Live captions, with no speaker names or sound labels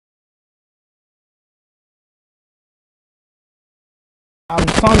I'm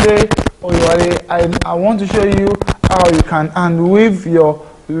Sunday Oyewale. I want to show you how you can weave your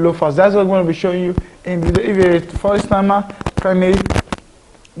loafers. That's what I'm going to be showing you in video. If you're a first timer, kindly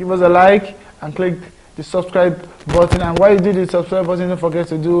give us a like and click the subscribe button. And while you do the subscribe button, don't forget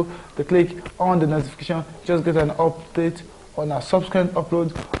to do the click on the notification. Just get an update on our subsequent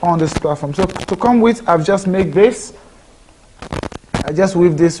upload on this platform. So to come with, I've just made this. I just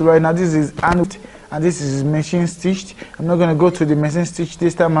weave this right now. This is hand and this is machine stitched. I'm not going to go to the machine stitch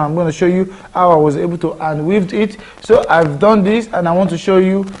this time. I'm going to show you how I was able to hand weave it. So I've done this and I want to show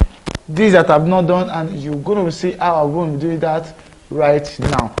you this that I've not done, and you're going to see how I'm going to do that right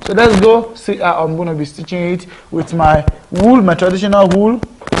now. So let's go see how I'm going to be stitching it with my wool, my traditional wool,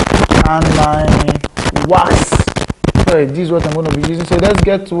 and my wax. Sorry, this is what I'm going to be using. So let's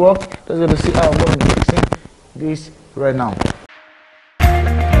get to work. Let's go to see how I'm going to be fixing this right now.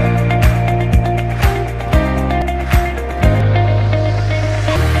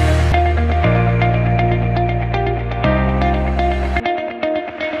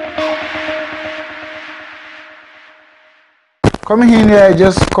 Coming in here, I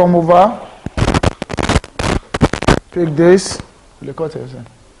just come over, pick this.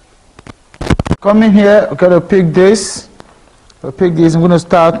 Come in here, okay, to pick this. I'm going to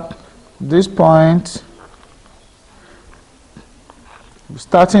start this point.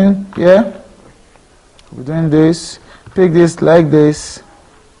 Starting here, we're doing this. Pick this like this.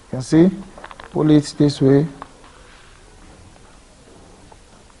 You can see, pull it this way.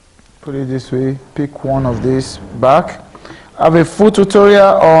 Put it this way. Pick one of these back. I have a full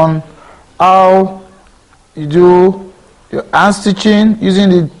tutorial on how you do your hand stitching using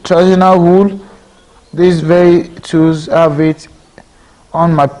the traditional wool. These very tools, I have it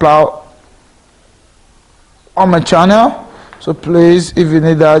on my channel. So please, if you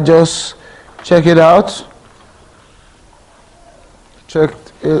need that, just check it out. Check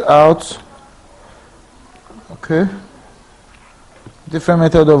it out. Okay. Different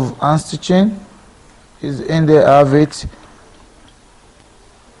method of hand stitching is in there. I have it.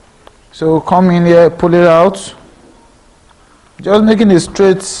 So come in here, pull it out. Just making a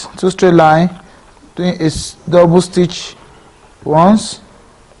two straight line, doing a double stitch once.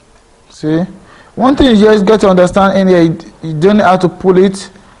 See, one thing you just got to understand in here, you don't have to pull it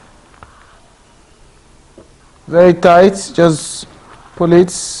very tight. Just pull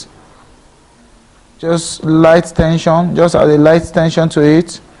it, just light tension. Just add a light tension to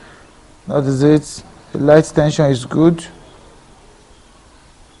it. That is it. The light tension is good.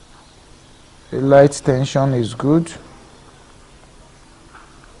 The light tension is good.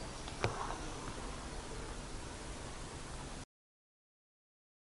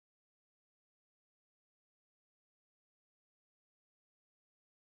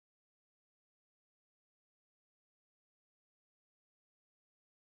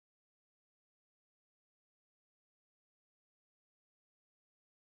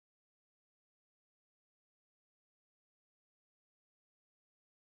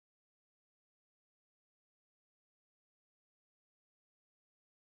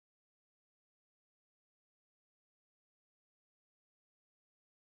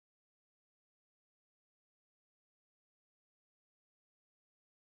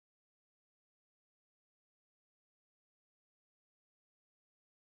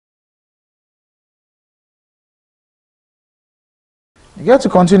 You get to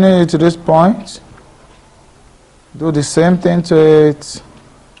continue it to this point. Do the same thing to it.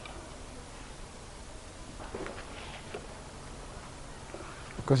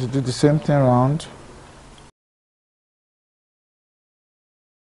 Because you do the same thing around.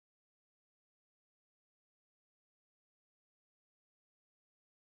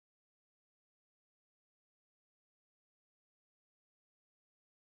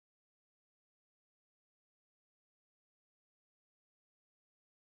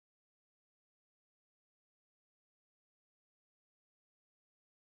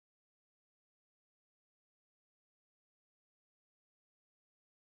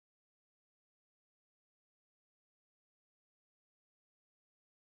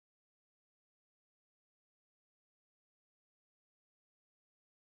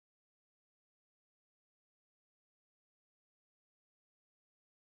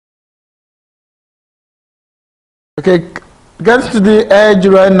 Okay, get to the edge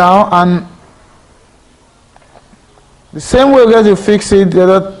right now, and the same way we're going to fix it,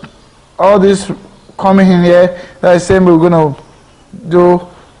 all this coming in here, that's the same way we're going to do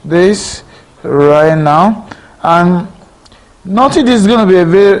this right now. And nothing is going to be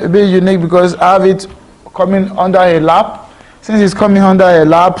a bit unique because I have it coming under a lap. Since it's coming under a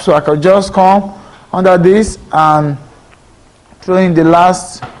lap, so I can just come under this and throw in the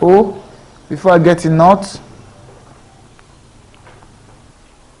last hole before I get a knot.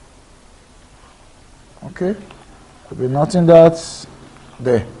 Okay, I'll be knotting that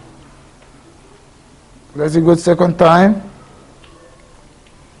there. Let's go second time.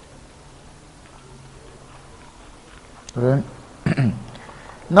 Then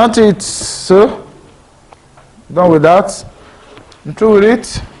knot it so. Done with that. And through with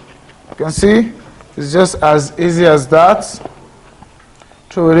it. You can see it's just as easy as that.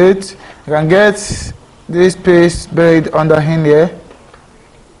 Through with it. You can get this piece buried under here.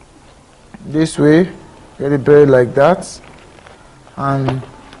 This way. Get it buried like that. And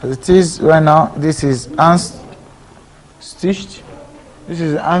as it is right now, this is hand stitched. This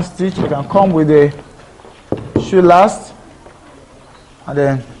is hand stitched. You can come with a shoe last and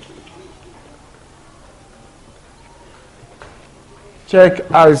then check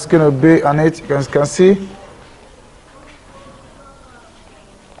how it's going to be on it. You can see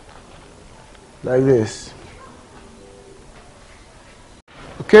like this.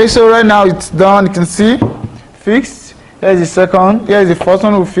 Okay, so right now it's done. You can see fixed. Here's the second. Here's the first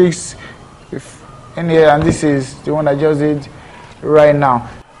one we fix in here, and this is the one I just did right now.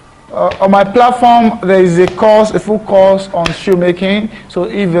 On my platform, there is a course, a full course on shoemaking. So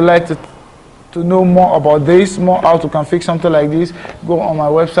if you like to know more about this, more how to configure something like this, go on my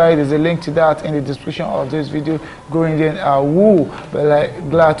website. There's a link to that in the description of this video. Go in there. I will be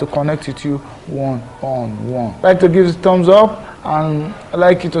glad to connect with you one-on-one. I'd like to give it a thumbs up, and I'd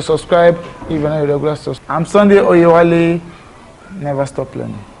like you to subscribe if you're not a regular subscriber. I'm Sunday Oyewale. Never stop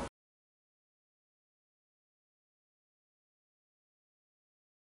learning.